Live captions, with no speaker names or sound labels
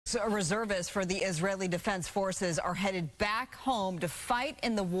So reservists for the Israeli Defense Forces are headed back home to fight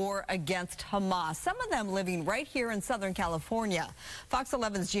in the war against Hamas, some of them living right here in Southern California. Fox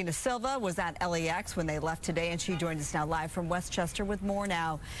 11's Gina Silva was at LAX when they left today, and she joins us now live from Westchester with more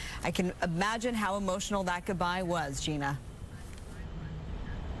now. I can imagine how emotional that goodbye was, Gina.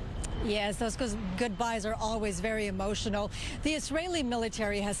 Yes, those goodbyes are always very emotional. The Israeli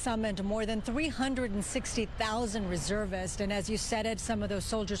military has summoned more than 360,000 reservists. And as you said it, some of those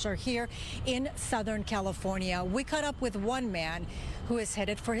soldiers are here in Southern California. We caught up with one man who is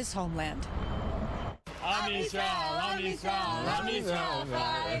headed for his homeland.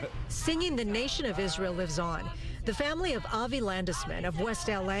 Singing "The Nation of Israel Lives On." The family of Avi Landisman of West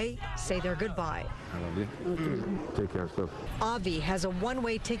LA say their goodbye. I love you. Take care of yourself. Avi has a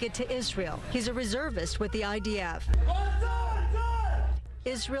one-way ticket to Israel. He's a reservist with the IDF,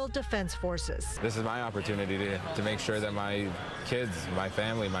 Israel Defense Forces. This is my opportunity to make sure that my kids, my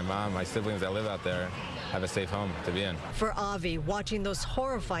family, my mom, my siblings that live out there have a safe home to be in. For Avi, watching those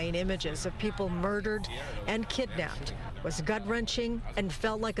horrifying images of people murdered and kidnapped was gut-wrenching and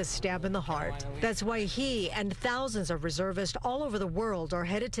felt like a stab in the heart. That's why he and thousands of reservists all over the world are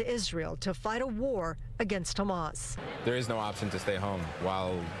headed to Israel to fight a war against Hamas. There is no option to stay home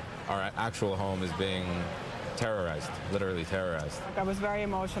while our actual home is being terrorized, literally terrorized. I was very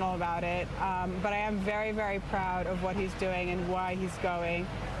emotional about it, but I am very, very proud of what he's doing and why he's going.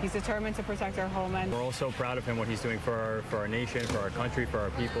 He's determined to protect our homeland. We're all so proud of him, what he's doing for our nation, for our country, for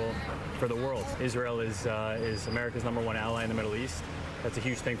our people, for the world. Israel is America's #1 ally in the Middle East. That's a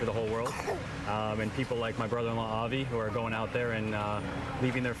huge thing for the whole world. And people like my brother-in-law Avi, who are going out there and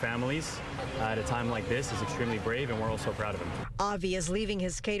leaving their families at a time like this, is extremely brave, and we're all so proud of him. Avi is leaving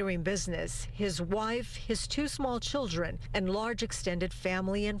his catering business, his wife, his 2 small children, and large extended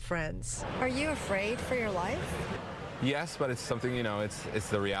family and friends. Are you afraid for your life? Yes, but it's something, you know, it's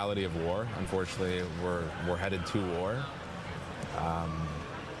the reality of war. Unfortunately, we're headed to war.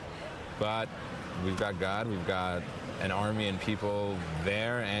 But we've got God, we've got an army and people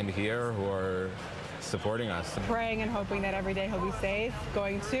there and here who are supporting us. Praying and hoping that every day he'll be safe,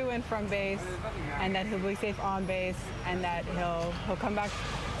 going to and from base, and that he'll be safe on base, and that he'll come back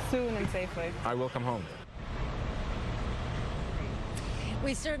soon and safely. I will come home.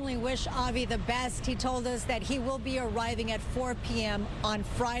 We certainly wish Avi the best. He told us that he will be arriving at 4 p.m. on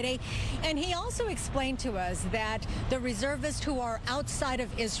Friday. And he also explained to us that the reservists who are outside of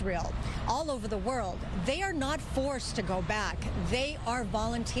Israel, all over the world, they are not forced to go back. They are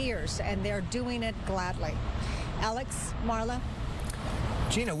volunteers, and they're doing it gladly. Alex, Marla.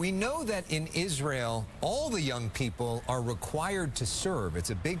 Gina, we know that in Israel, all the young people are required to serve.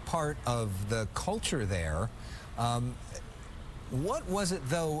 It's a big part of the culture there. What was it,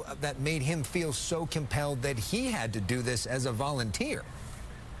 though, that made him feel so compelled that he had to do this as a volunteer?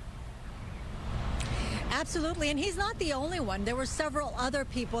 Absolutely, and he's not the only one. There were several other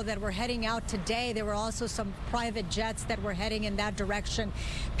people that were heading out today. There were also some private jets that were heading in that direction.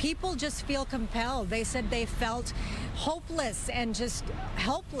 People just feel compelled. They said they felt hopeless and just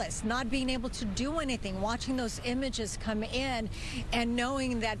helpless, not being able to do anything, watching those images come in and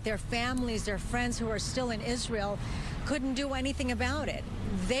knowing that their families, their friends who are still in Israel couldn't do anything about it.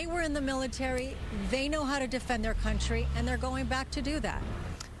 They were in the military, they know how to defend their country, and they're going back to do that.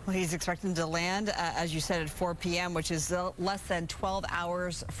 Well, he's expecting to land, as you said, at 4 p.m., which is less than 12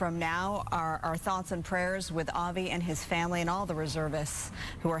 hours from now. Our thoughts and prayers with Avi and his family and all the reservists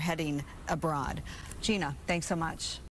who are heading abroad. Gina, thanks so much.